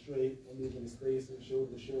lines are straight, we're leaving the space and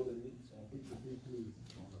shoulder to shoulder, feet to feet, please.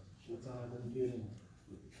 Show time and get in.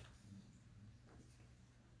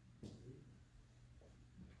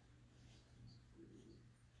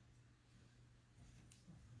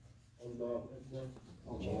 Allah Akbar.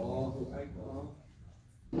 Allahu Akbar.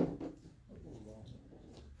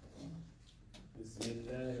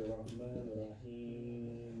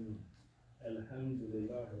 Bismillahirrahmanirrahim.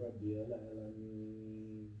 Alhamdulillah Rabbil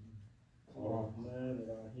Alameen.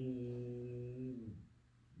 Ar-Rahmanir-Rahim.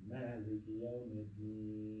 Maliki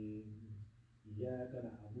Yawmiddin. Iyyaka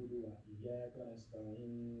na'budu wa iyyaka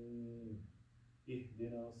nasta'in.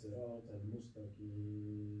 Ihdina siratal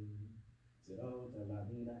mustaqim. صراط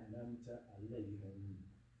الذين أنعمت عليهم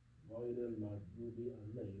غير المغضوب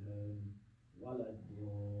عليهم ولا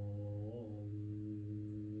الضالين.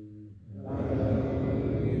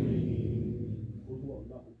 قل هو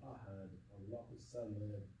الله أحد الله الصمد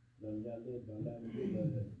لم يلد ولم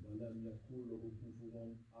يولد ولم يكن له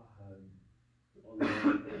كفوا أحد.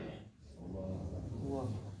 الله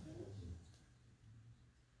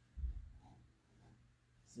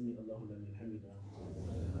سمع الله لمن حمده.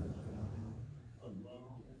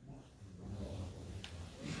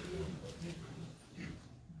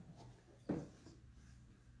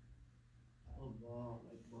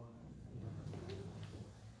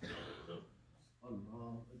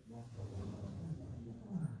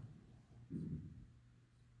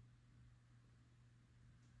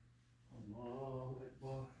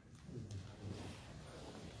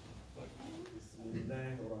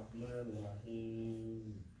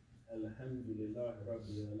 Alhamdulillah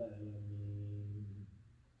Rabbil Alameen.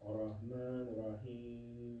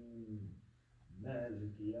 Ar-Rahmanir-Rahim.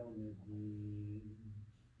 Maliki Yawmiddin.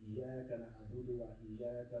 Iyyaka na'budu wa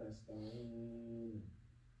iyyaka nasta'in.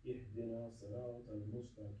 Ihdina siratal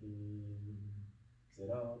mustaqim.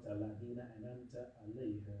 Siratal ladzina an'amta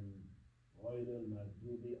 'alaihim ghairil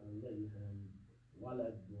maghdubi 'alaihim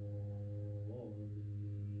waladdallin.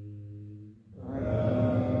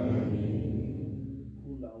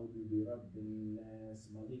 أعوذ برب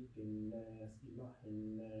الناس ملك الناس إله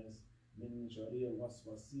الناس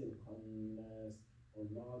الوسواس الخناس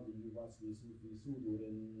الذي يوسوس في صدور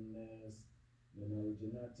الناس من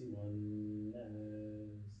الجنة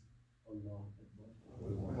والناس. الله أكبر.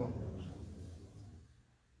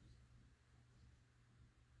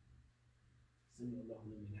 سمع الله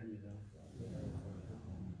لمن حمده.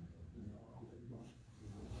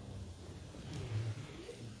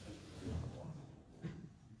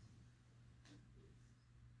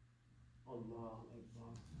 الله أكبر. الله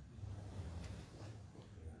أكبر.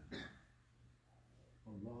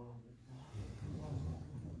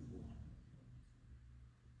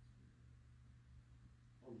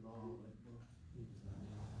 الله أكبر.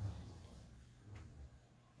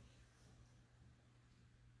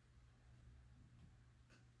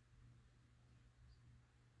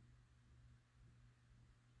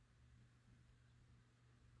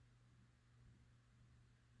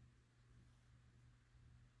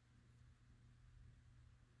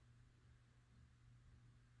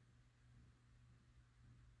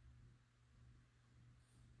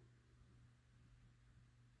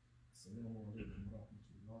 السلام عليكم ورحمة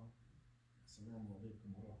الله. السلام عليكم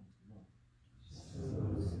ورحمة الله.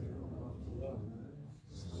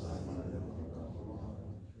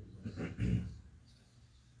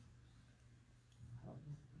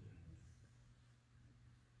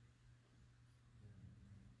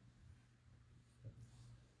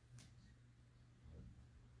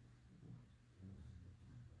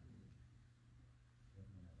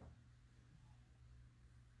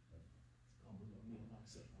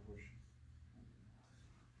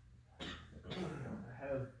 I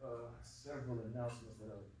have several announcements that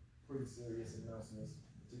are pretty serious announcements,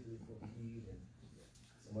 particularly for the Eid and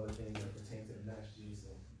some other things that pertain to the masjid, so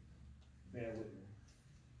bear with me.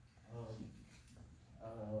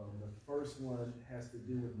 The first one has to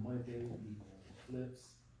do with Monday, the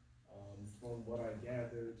eclipse. From what I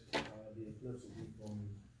gathered, the eclipse will be from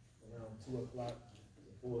around 2 o'clock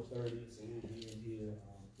to 4:30, so we'll be in here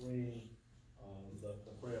praying the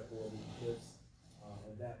prayer for the eclipse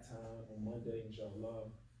at that time on Monday, inshallah.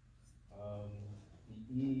 The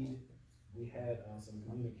Eid, we had some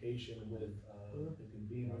communication with the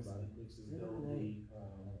conveners, which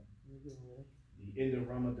is though the end of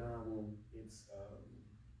Ramadan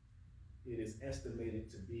it is estimated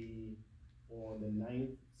to be on the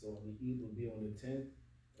 9th, so the Eid will be on the 10th.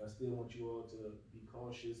 But I still want you all to be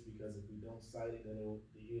cautious, because if we don't cite it, then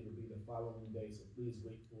the Eid will be the following day, so please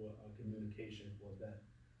wait for communication for that.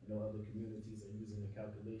 I know other communities are using the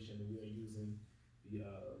calculation, and we are using the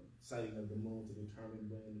sighting of the moon to determine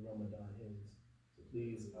when Ramadan ends. So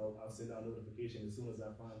please, I'll send out notification as soon as I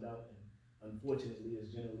find out, and unfortunately it's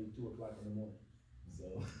generally 2 o'clock in the morning. So,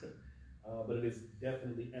 but it is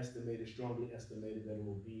definitely estimated, strongly estimated, that it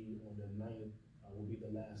will be on the 9th, will be the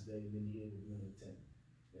last day, and then the Eid will be on the 10th.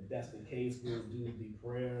 If that's the case, we'll do the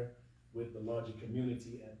prayer with the larger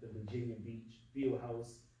community at the Virginia Beach Field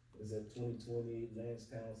House. It's at 2020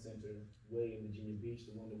 Lansdowne Center Way in Virginia Beach,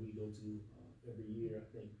 the one that we go to every year. I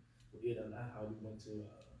think for Eid al-Adha we went to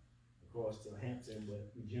across to Hampton,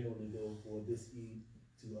 but we generally go for this Eid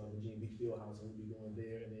to Virginia Beach Field House, and we'll be going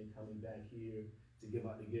there and then coming back here to give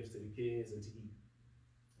out the gifts to the kids and to eat.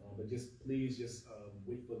 But please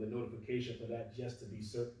wait for the notification for that, just to be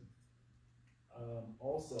certain.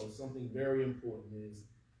 Also, something very important is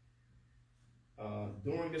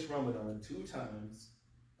during this Ramadan, 2 times,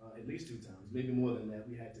 at least 2 times, maybe more than that,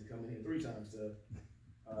 we had to come in here 3 times to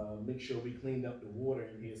make sure we cleaned up the water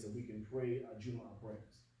in here so we can pray our Jumu'ah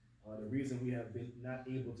prayers. The reason we have been not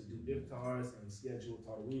able to do iftars and schedule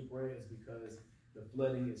Taraweeh prayer is because the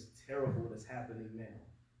flooding is terrible that's happening now,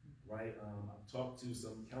 right? I've talked to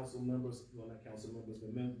some council members, well, not council members,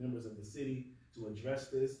 but members of the city to address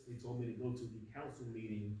this. They told me to go to the council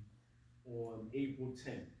meeting on April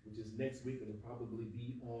 10th, which is next week. It'll probably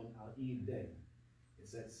be on our Eid day.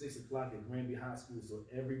 It's at 6 o'clock at Granby High School, so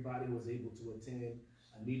everybody was able to attend.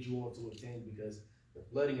 I need you all to attend, because the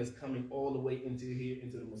flooding is coming all the way into here,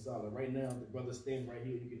 into the Masala. Right now, the brother standing right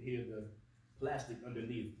here, you can hear the plastic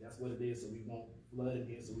underneath. That's what it is, so we won't flood in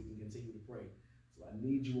here, so we can continue to pray. So I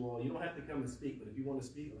need you all. You don't have to come and speak, but if you want to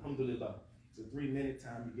speak, alhamdulillah. It's a 3-minute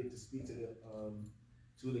time. You get to speak to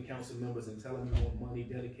the council members and tell them you want money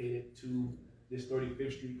dedicated to this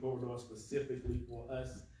 35th Street corridor specifically for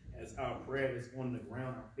us, as our prayer is on the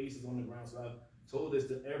ground, our face is on the ground. So I've told this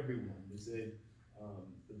to everyone. They said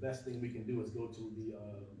the best thing we can do is go to the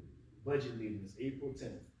budget meeting. It's April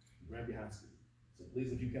 10th, Granby High School. So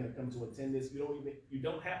please, if you can come to attend this, you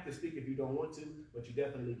don't have to speak if you don't want to, but you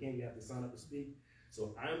definitely can. You have to sign up to speak.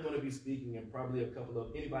 So I'm going to be speaking, and probably a couple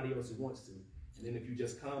of anybody else who wants to. And then if you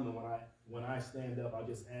just come, and when I stand up, I'll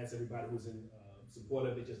just ask everybody who's in support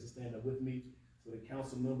of it just to stand up with me, so the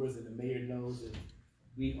council members and the mayor knows that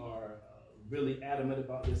we are really adamant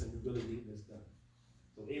about this and we really need this done.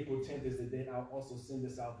 So April 10th is the day. I'll also send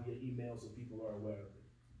this out via email so people are aware of it.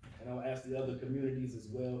 And I'll ask the other communities as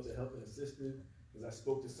well to help and assist it, because I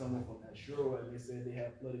spoke to someone from Ashura and they said they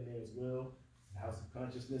have flooding there as well. House of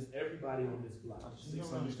Consciousness, everybody on this block,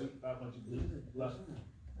 600 Street, 500 block,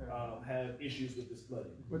 have issues with this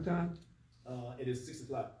flooding. What time? It is 6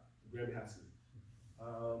 o'clock, Granby High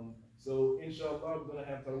School. So inshallah, we're gonna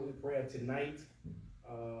have Tawhid prayer tonight,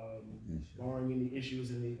 barring any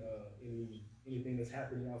issues in anything that's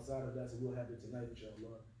happening outside of that. So we'll have it tonight,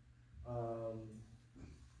 inshallah.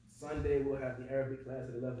 Sunday we'll have the Arabic class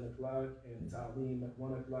at 11 o'clock and Ta'aleem at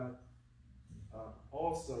 1 o'clock.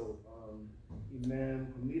 Also, Imam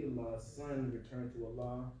Hamidullah's son returned to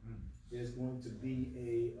Allah. There's going to be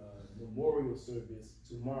a memorial service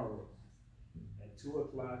tomorrow at 2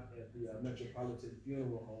 o'clock at the Metropolitan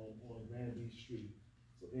Funeral Home on Granby Street.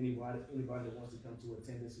 So anybody that wants to come to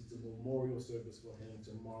attendance, it's a memorial service for him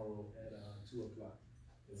tomorrow at 2 o'clock.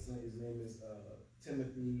 His name is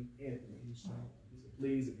Timothy Anthony. So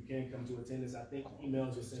please, if you can't come to attendance, I think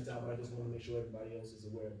emails were sent out, but I just want to make sure everybody else is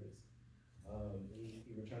aware of this.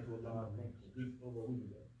 He returned to Allah, I think, over a week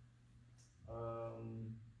ago.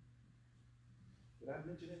 Did I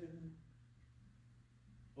mention anything?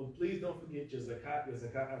 Oh, please don't forget your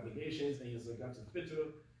zakat obligations and your zakat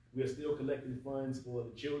al-fitr. We are still collecting funds for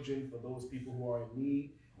the children, for those people who are in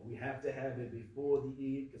need. And we have to have it before the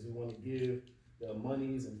Eid because we want to give the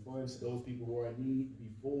monies and funds to those people who are in need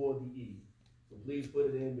before the Eid. So please put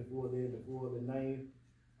it in before the 9th,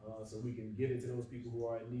 so we can give it to those people who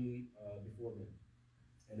are in need before then.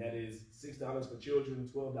 And that is $6 for children,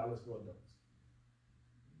 $12 for adults.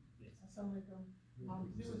 Yes.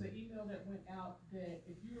 There was an email that went out that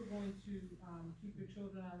if you were going to keep your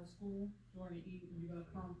children out of school during the Eid and you're going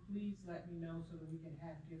to come, please let me know so that we can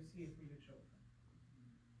have gifts here for your children.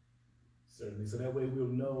 Certainly. So that way we'll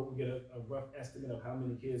know, we'll get a rough estimate of how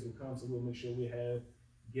many kids will come, so we'll make sure we have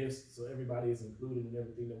gifts so everybody is included in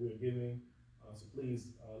everything that we're giving. So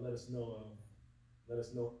please let us know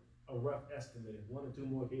a rough estimate. If 1 or 2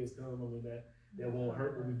 more kids come, I mean that won't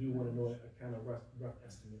hurt, but we do want to know a kind of rough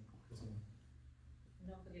estimate.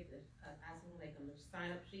 Don't forget to like a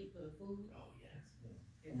sign-up sheet for the food. Oh yes.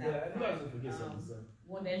 Yeah, I knew I was gonna forget something. So.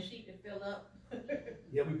 Want that sheet to fill up?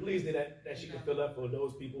 Yeah, we pleased that sheet can fill up for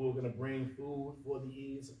those people who are gonna bring food for the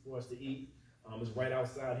Eid, for us to eat. It's right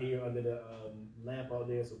outside here under the lamp out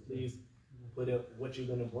there. So please put up what you're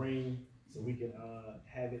gonna bring, so we can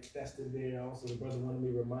have it festive there. Also, the brother wanted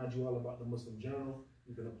me to remind you all about the Muslim Journal.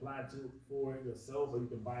 You can apply for it yourself, or you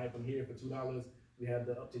can buy it from here for $2. We have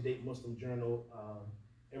the up-to-date Muslim Journal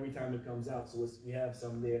every time it comes out. So we have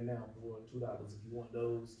some there now for $2 if you want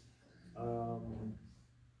those.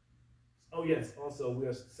 Oh yes, also we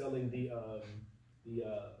are selling the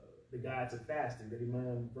guide to fasting that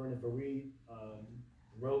Imam Vernon Fareed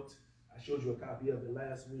wrote. I showed you a copy of it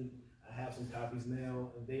last week. I have some copies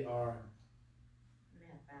now, and they are.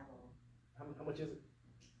 How much is it?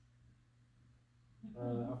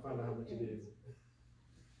 I'll find out how much it is.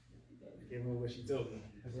 I can't remember what she told me.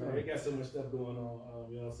 They got so much stuff going on,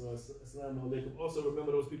 so Assalamu alaikum. Also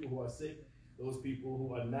remember those people who are sick, those people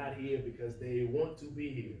who are not here because they want to be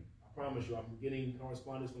here. I promise you, I'm getting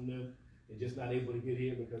correspondence from them. They're just not able to get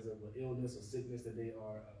here because of an illness or sickness that they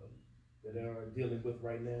are dealing with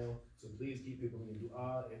right now. So please keep people in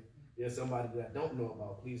dua. If there's somebody that I don't know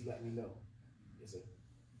about, please let me know. Yes, sir.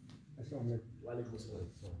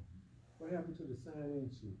 What happened to the sign-in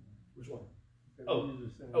sheet? Which one?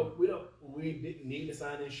 We didn't need a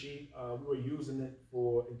sign-in sheet. We were using it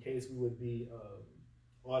in case we would be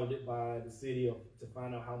audited by the city to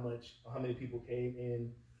find out how many people came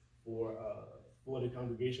in for the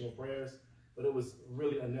congregational prayers. But it was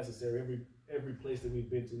really unnecessary. Every place that we've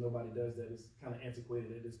been to, nobody does that. It's kind of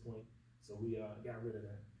antiquated at this point, so we got rid of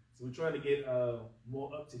that. So we're trying to get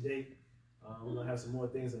more up to date. We're gonna have some more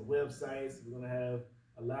things on websites. We're gonna have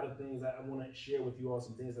a lot of things. I want to share with you all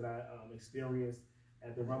some things that I experienced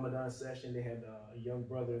at the Ramadan session. They had a young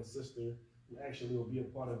brother and sister who actually will be a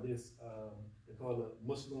part of this. They call it a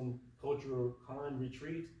Muslim Cultural Khan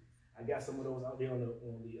Retreat. I got some of those out there on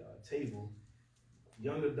the table.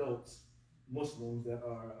 Young adults, Muslims that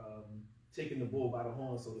are taking the bull by the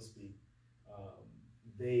horn, so to speak.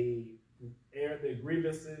 They air their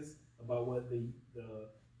grievances about what the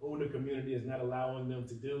older community is not allowing them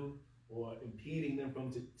to do or impeding them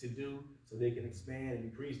from to do, so they can expand and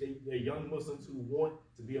increase. They're young Muslims who want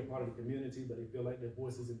to be a part of the community, but they feel like their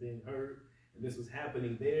voices are being heard. And this was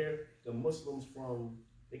happening there. The Muslims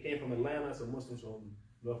they came from Atlanta, so Muslims from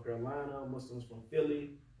North Carolina, Muslims from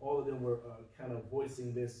Philly, all of them were kind of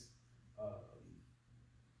voicing this,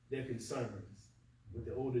 their concerns with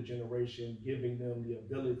the older generation, giving them the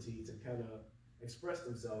ability to kind of express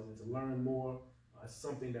themselves and to learn more.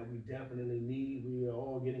 Something that we definitely need. We are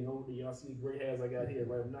all getting older. Y'all see the gray hairs I got here,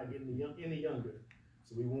 right? I'm not getting any younger.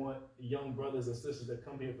 So we want the young brothers and sisters that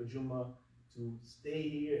come here for Jummah to stay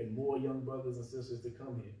here, and more young brothers and sisters to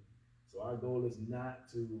come here. So our goal is not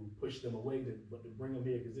to push them away, but to bring them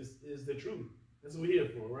here, because this is the truth. That's what we're here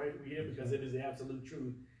for, right? We're here because it is the absolute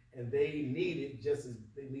truth, and they need it just as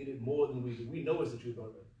they need it more than we do. We know it's the truth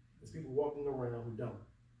already. There's people walking around who don't.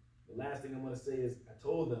 The last thing I'm going to say is I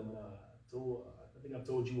told them, I think I've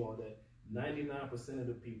told you all that 99% of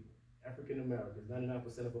the people, African Americans,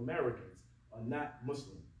 99% of Americans are not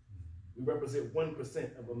Muslim. We represent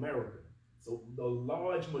 1% of America. So the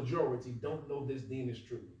large majority don't know this deen is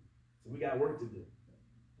true. So we got work to do,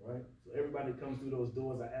 right? So everybody comes through those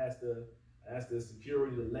doors. I asked the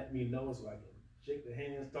security to let me know so I can shake their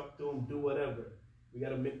hands, talk to them, do whatever. We got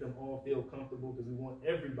to make them all feel comfortable because we want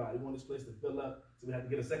everybody. We want this place to fill up, so we have to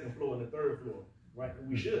get a second floor and a third floor, right? And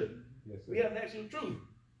we should. Yes, we have the actual truth,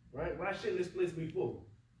 right? Why shouldn't this place be full?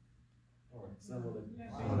 All right, some of it.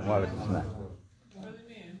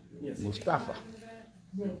 Yes. Mustafa.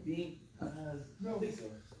 Bean. No.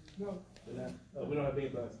 No. We don't have bean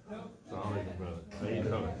pies. No. Sorry, brother. How you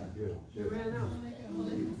doing? Good. Good.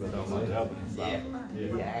 But on my other side.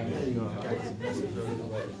 Yeah.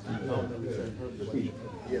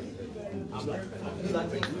 That's right.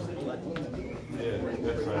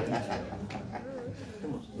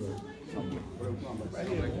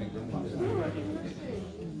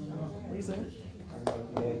 What you saying?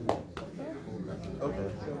 Okay.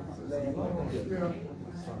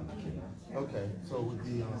 Okay. So with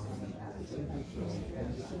the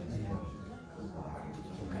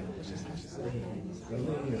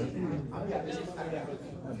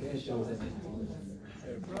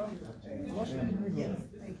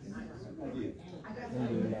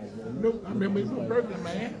Look, I remember his birthday,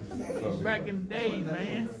 man. Back in the days,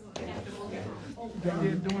 man. They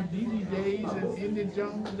were doing DD days and Indian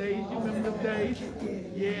Jones days. You remember them days?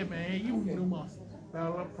 Yeah, man. You knew my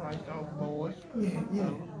fella, Price Off Boys.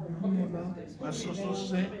 My sister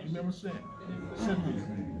Sent. You remember Sent? Cynthia.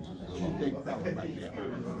 She's a big fella back there.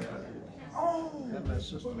 Oh, that's my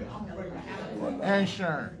sister. And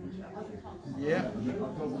Sharon. Yeah.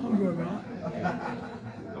 I'm good, man.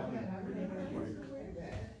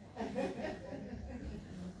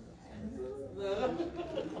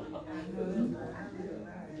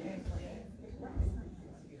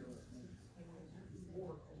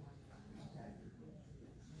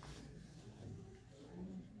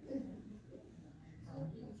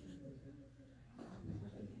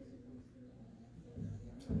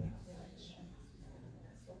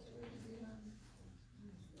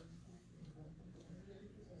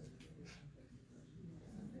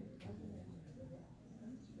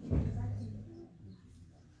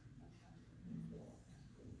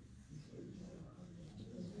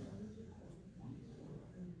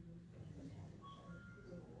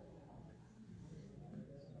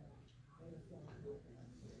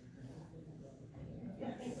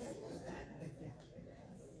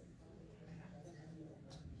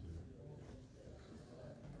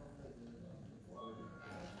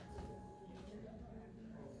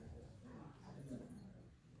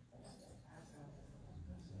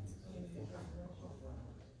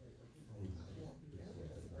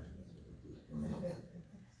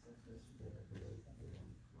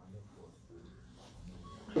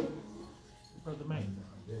 Brother Man,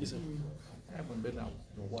 Yes, sir. I haven't been out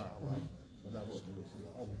in a while, right? But I was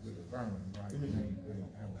really burning, right? I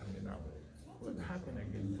haven't been out. But how can I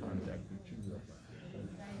get in contact with you?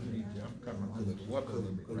 I'm coming to the weather a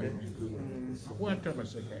little bit crazy. One time I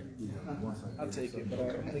said that. I'll take it, but I'm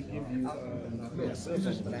going to give you Look, is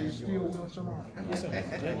it still Wilson on? Yes, sir. Yeah.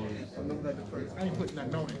 I remember that the first. I ain't putting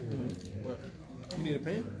that on it. But You need a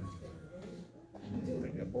pen? I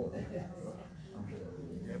think I bought it.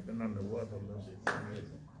 I've been under the weather a little bit.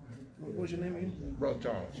 What's your name again? Bro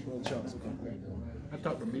Charles. Brother Charles, okay. I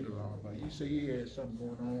talked to Meter Law about it. You say he had something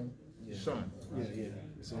going on. Yeah. Son. Yeah, yeah.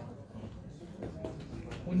 Yes, sir.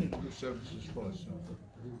 When did the services for son?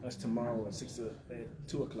 That's tomorrow at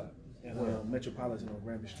 2 o'clock at Metropolitan on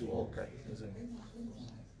Granby Street. Okay. Yes, sir.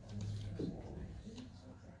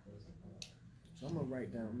 So I'm gonna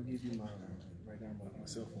write down. I'm gonna give you my my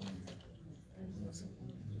cell phone.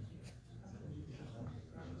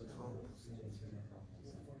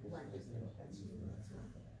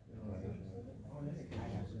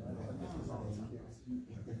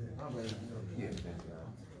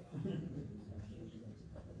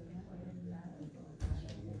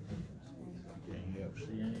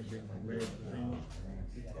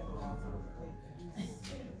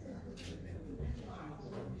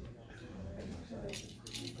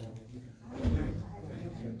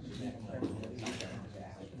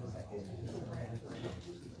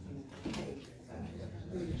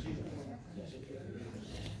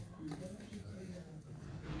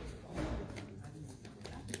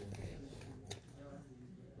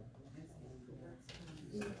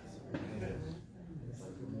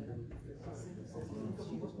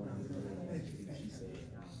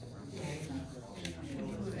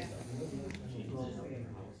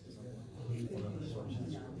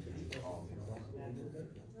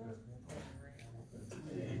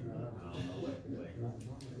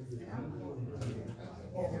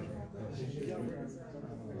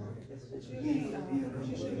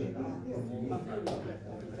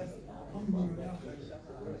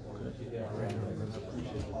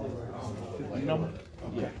 number?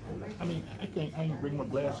 Okay. I mean, I ain't bring my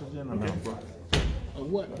glasses in or nothing, bro.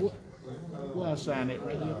 Where I sign it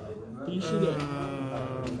right here? Can you see that?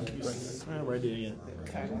 Right there, yeah.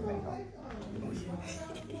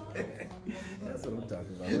 That's what I'm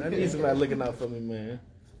talking about. I need somebody looking out for me, man.